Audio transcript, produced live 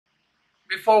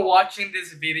Before watching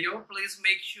this video, please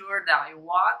make sure that you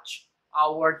watch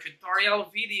our tutorial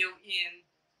video in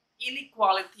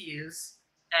inequalities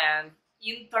and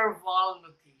interval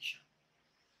notation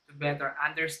to better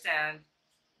understand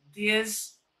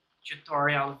this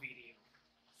tutorial video.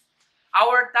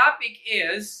 Our topic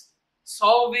is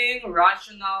solving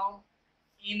rational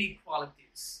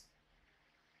inequalities.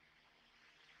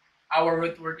 Our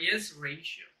root word is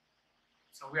ratio.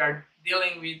 So we are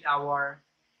dealing with our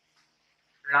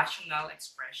rational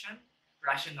expression,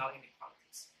 rational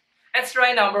inequalities. Let's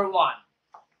try number 1.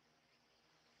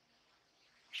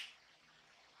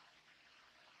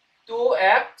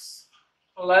 2x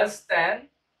plus 10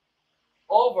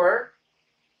 over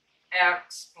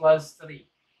x plus 3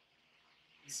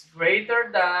 is greater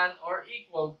than or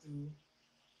equal to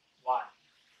 1.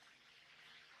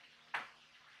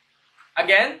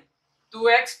 Again,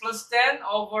 2x plus 10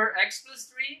 over x plus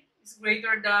 3 is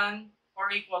greater than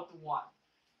or equal to 1.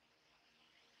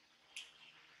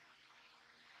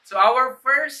 So our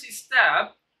first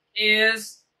step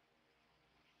is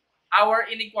our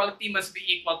inequality must be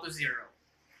equal to 0.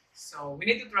 So we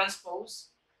need to transpose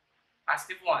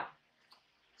positive 1.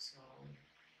 So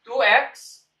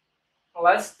 2x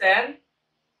plus 10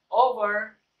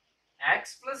 over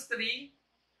x plus 3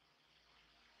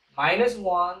 minus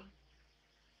 1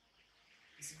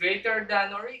 is greater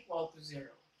than or equal to 0.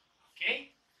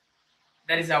 Okay?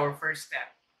 That is our first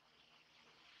step.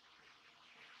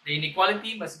 The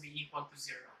inequality must be equal to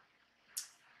 0.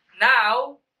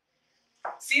 Now,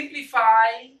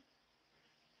 simplify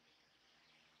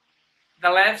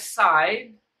the left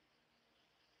side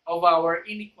of our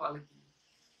inequality.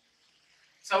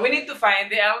 So we need to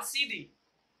find the LCD.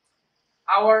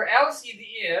 Our LCD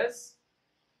is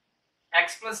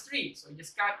x plus 3. So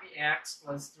just copy x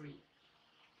plus 3.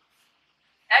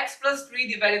 X plus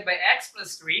 3 divided by x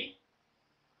plus 3,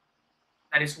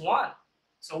 that is 1.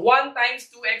 So 1 times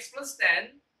 2x plus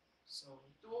 10, so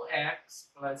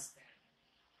 2x plus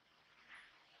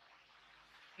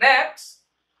 10. Next,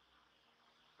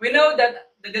 we know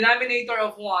that the denominator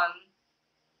of 1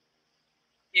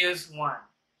 is 1.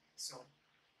 So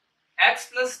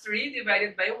x plus 3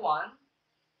 divided by 1,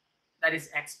 that is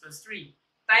x plus 3,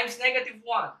 times negative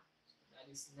 1. So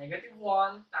that is negative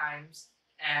 1 times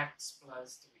x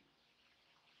plus 3.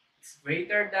 It's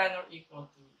greater than or equal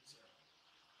to 0.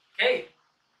 Okay.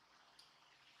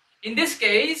 In this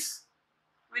case,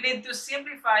 we need to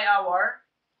simplify our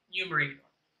numerator.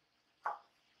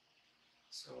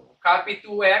 So copy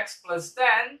 2x plus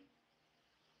 10,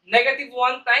 negative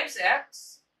 1 times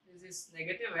x, this is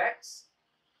negative x,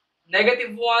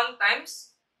 negative 1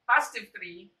 times positive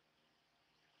 3,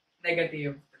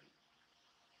 negative 3,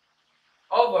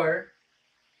 over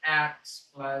x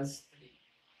plus 3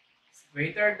 is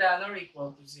greater than or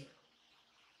equal to 0.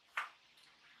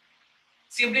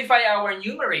 Simplify our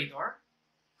numerator.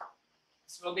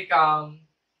 This will become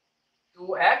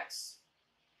 2x,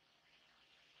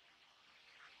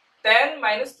 10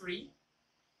 minus 3,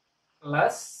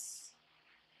 plus,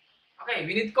 okay,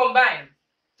 we need to combine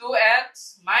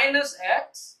 2x minus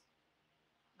x,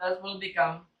 that will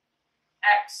become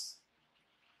x.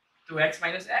 2x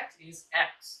minus x is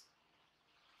x.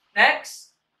 Next,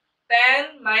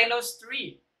 10 minus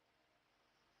 3,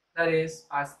 that is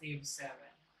positive 7,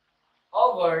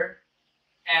 over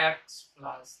x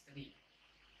plus 3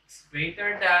 is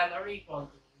greater than or equal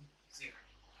to 0.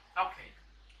 Okay.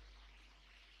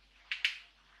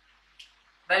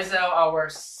 That is our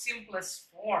simplest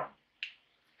form.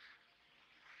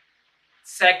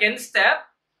 Second step,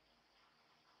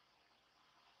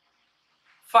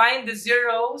 find the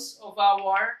zeros of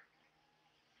our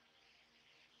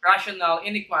rational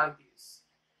inequalities.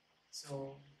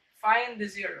 So, find the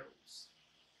zeros.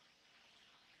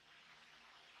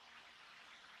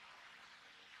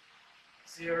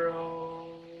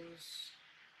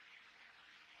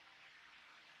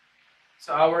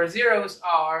 So our zeros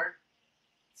are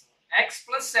x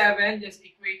plus 7 just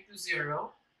equate to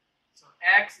 0. So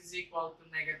x is equal to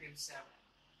negative 7.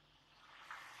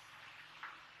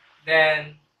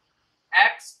 Then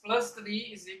x plus 3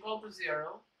 is equal to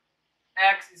 0.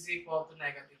 X is equal to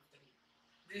negative 3.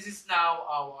 This is now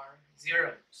our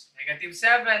zeros. Negative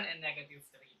 7 and negative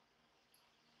 3.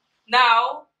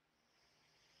 Now,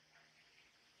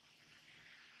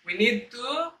 we need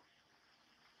to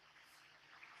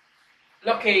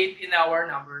locate in our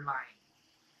number line.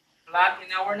 Plot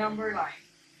in our number line.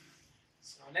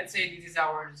 So let's say this is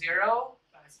our 0,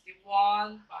 positive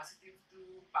 1, positive 2,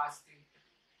 positive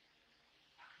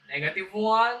 3. Negative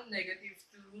 1, negative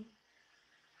 2,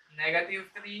 negative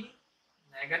 3,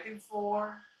 negative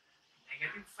 4,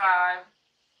 negative 5,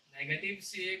 negative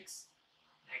 6,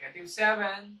 negative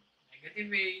 7,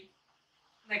 negative 8,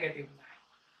 negative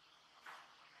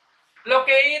 9.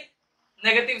 Locate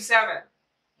negative 7.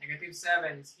 Negative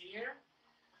 7 is here.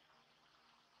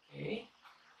 Okay.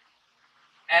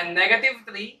 And negative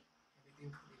 3. Negative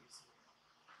 3 is here.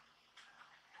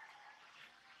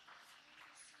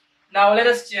 Now let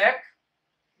us check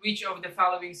which of the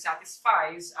following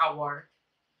satisfies our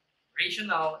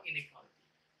rational inequality.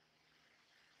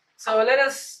 So let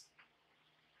us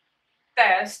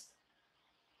test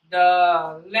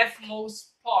the leftmost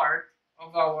part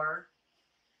of our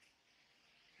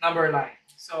number line.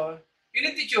 So you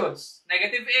need to choose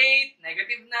negative 8,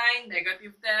 negative 9,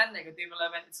 negative 10, negative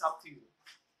 11. It's up to you.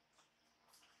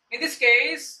 In this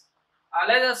case,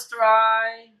 let us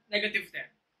try negative 10.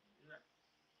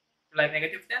 Like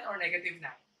negative 10 or negative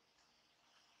 9.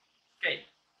 Okay.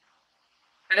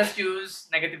 Let us choose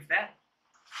negative 10.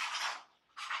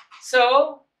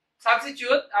 So,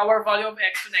 substitute our value of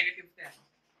x to negative 10.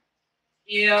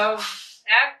 If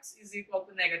x is equal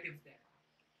to negative 10.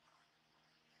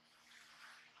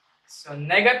 So,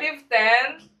 negative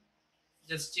 10,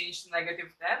 just change to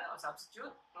negative 10 or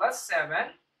substitute, plus 7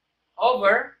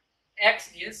 over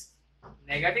x is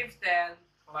negative 10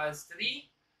 plus 3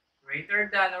 greater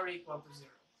than or equal to 0.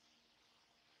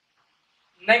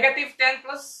 Negative 10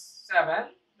 plus 7,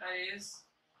 that is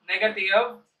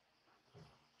negative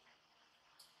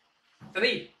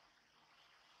 3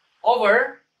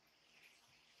 over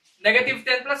negative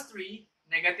 10 plus 3,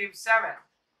 negative 7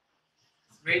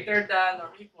 greater than or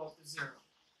equal to 0.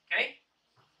 Okay?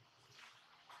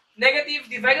 Negative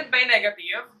divided by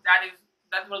negative,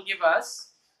 that will give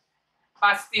us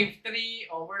positive 3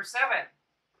 over 7.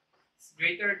 It's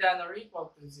greater than or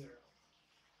equal to 0.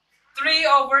 3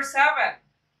 over 7.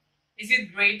 Is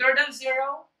it greater than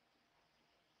 0?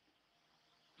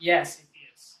 Yes, it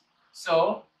is.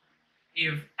 So,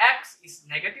 if x is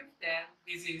negative 10,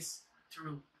 this is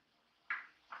true.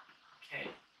 Okay.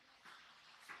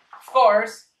 Of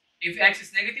course, if x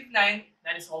is negative 9,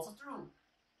 that is also true.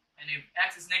 And if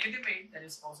x is negative 8, that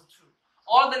is also true.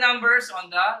 All the numbers on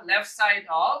the left side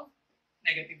of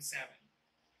negative 7.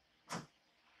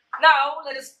 Now,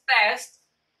 let us test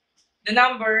the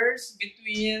numbers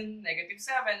between negative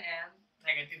 7 and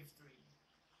negative 3.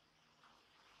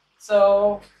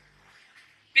 So,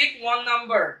 pick one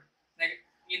number,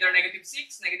 either negative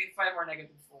 6, negative 5, or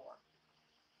negative 4.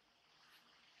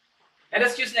 Let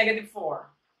us choose negative 4.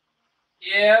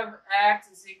 If x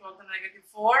is equal to negative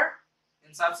 4,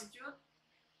 then substitute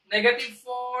negative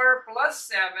 4 plus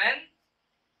 7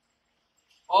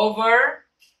 over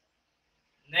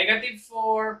negative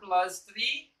 4 plus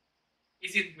 3.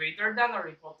 Is it greater than or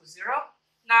equal to 0?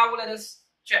 Now let us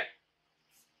check.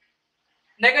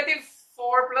 Negative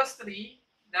 4 plus 3,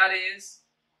 that is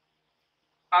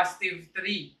positive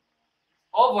 3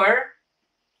 over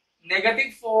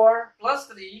negative 4 plus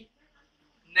 3,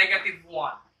 negative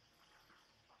 1.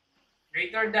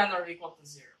 Greater than or equal to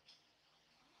 0.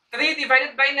 3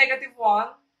 divided by negative 1,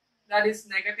 that is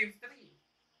negative 3.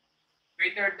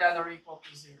 Greater than or equal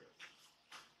to 0.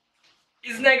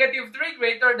 Is negative 3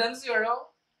 greater than 0?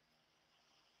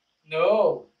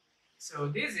 No. So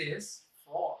this is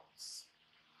false.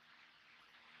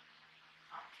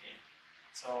 Okay.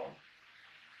 So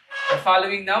the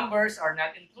following numbers are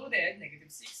not included, negative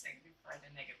 6, negative 5,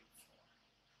 and negative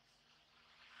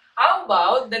 4. How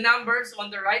about the numbers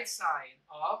on the right side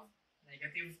of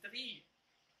negative 3?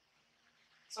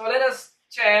 So let us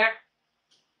check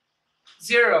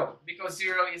 0, because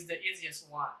 0 is the easiest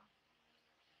one.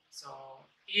 So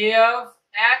if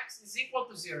x is equal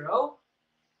to 0,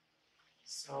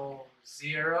 so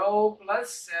 0 plus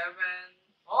 7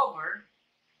 over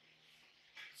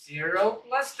 0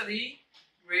 plus 3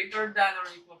 greater than or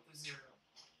equal to 0.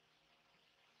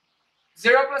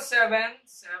 0 plus 7,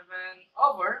 7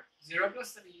 over 0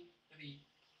 plus 3, 3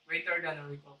 greater than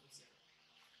or equal to 0.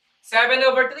 7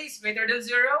 over 3 is greater than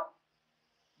 0?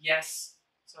 Yes.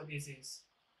 So this is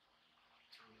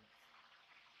true.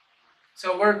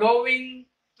 So we're going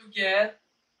to get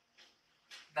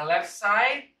the left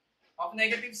side of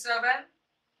negative 7,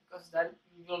 because that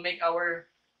will make our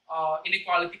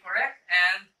inequality correct,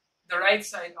 and the right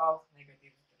side of negative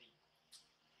 3.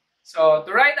 So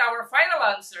to write our final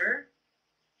answer,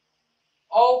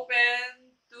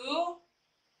 open to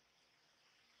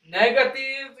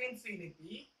negative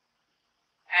infinity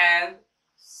and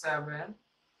 7,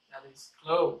 that is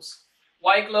close.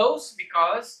 Why close?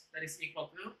 Because that is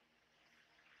equal to,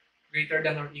 greater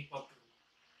than or equal to.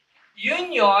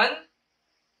 Union,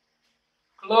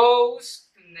 close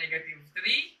to negative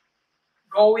 3,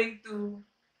 going to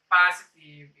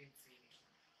positive infinity.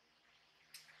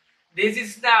 This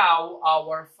is now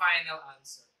our final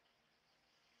answer.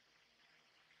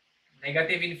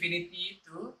 Negative infinity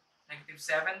to negative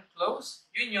 7, close,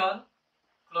 union,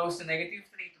 close to negative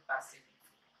 3 to positive infinity.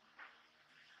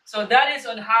 So that is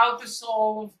on how to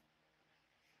solve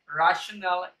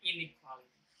rational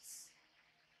inequalities.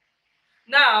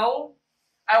 Now,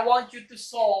 I want you to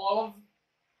solve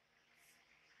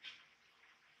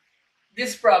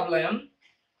this problem.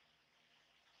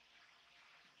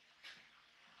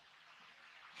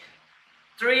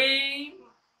 Three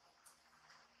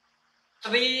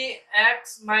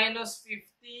 3x minus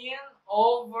 15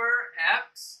 over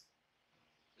x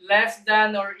less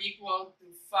than or equal to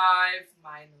 5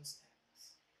 minus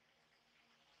x.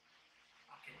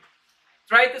 Okay.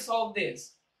 Try to solve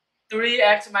this.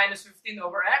 3x minus 15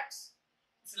 over x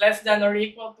is less than or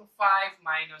equal to 5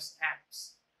 minus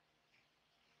x.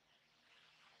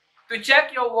 To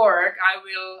check your work, I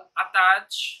will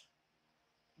attach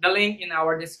the link in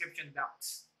our description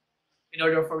box in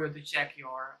order for you to check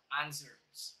your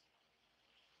answers.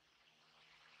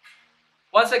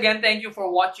 Once again, thank you for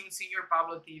watching Señor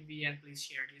Pablo TV, and please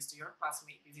share this to your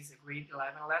classmates. This is a grade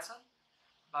 11 lesson,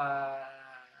 but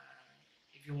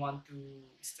if you want to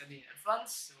study in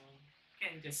advance, so you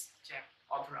can just check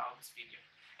all throughout this video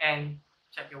and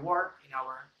check your work in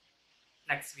our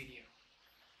next video.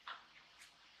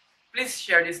 Please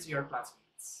share this to your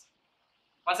classmates.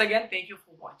 Once again, thank you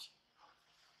for watching.